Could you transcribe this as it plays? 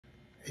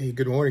Hey,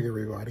 good morning,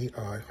 everybody.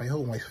 If I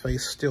hold my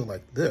face still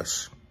like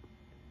this,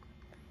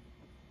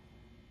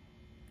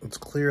 it's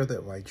clear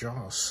that my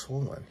jaw is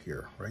swollen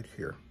here, right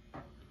here.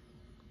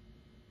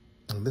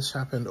 And this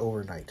happened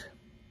overnight.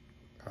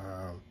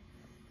 And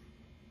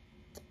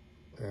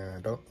I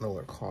don't know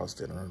what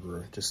caused it. I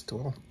remember just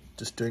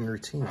doing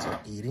routines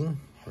like eating.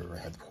 I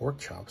had pork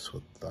chops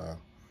with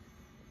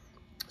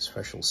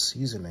special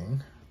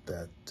seasoning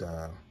that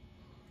I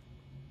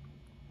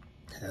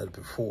had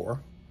before.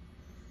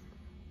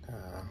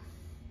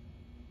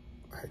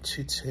 I had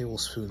 2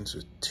 tablespoons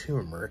of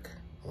turmeric,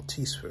 well,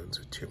 teaspoons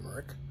of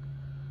turmeric,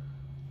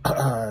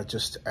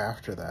 just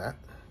after that.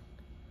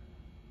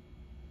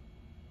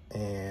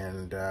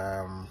 And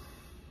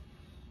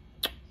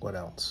what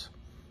else?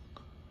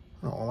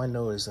 Well, all I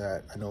know is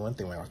that I know one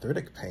thing: my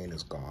arthritic pain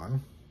is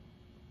gone,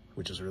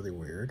 which is really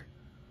weird.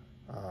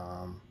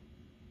 I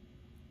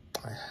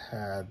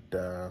had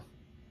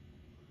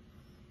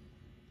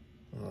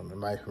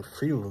my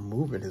freedom of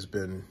movement has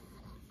been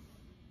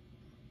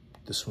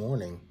this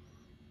morning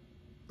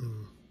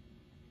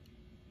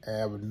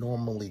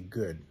abnormally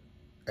good,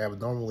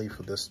 abnormally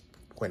for this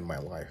point in my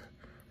life.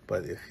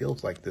 But it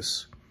feels like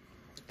this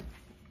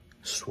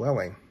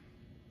swelling,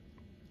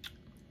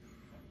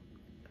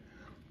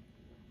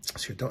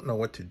 so you don't know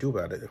what to do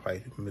about it. If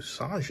I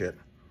massage it,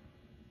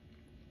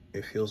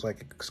 it feels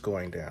like it's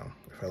going down.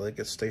 If I let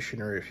it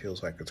stationary, it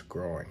feels like it's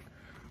growing.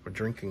 We're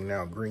drinking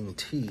now green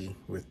tea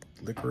with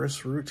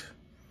licorice root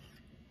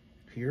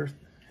here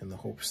in the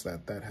hopes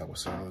that that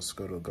helps. So let's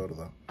go to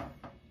the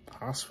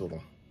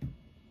hospital,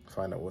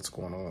 find out what's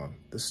going on.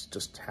 This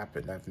just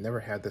happened. I've never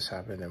had this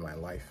happen in my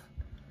life.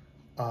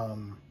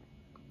 You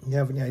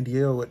have any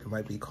idea what it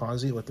might be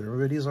causing, what the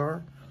remedies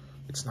are?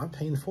 It's not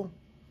painful.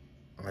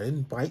 I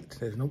didn't bite.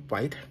 There's no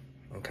bite.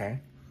 Okay.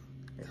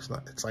 It's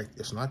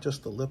not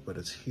just the lip, but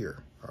it's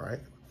here. All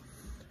right.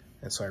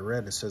 And so I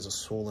read it says a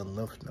swollen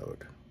lymph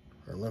node.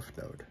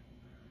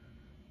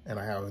 And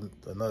I have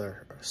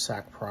another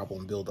sac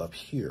problem build up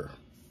here,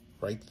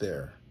 right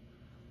there,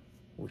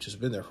 which has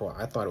been there for a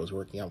while. I thought it was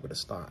working out, but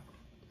it's not.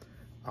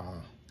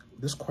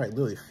 This quite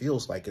literally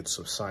feels like it's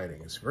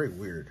subsiding. It's very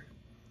weird.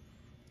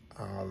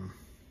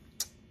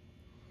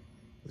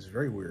 It's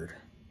very weird.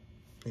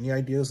 Any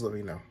ideas? Let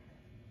me know.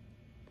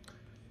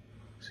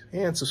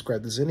 And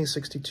subscribe to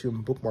Zenny62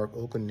 and bookmark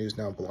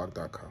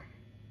OaklandNewsNowBlog.com.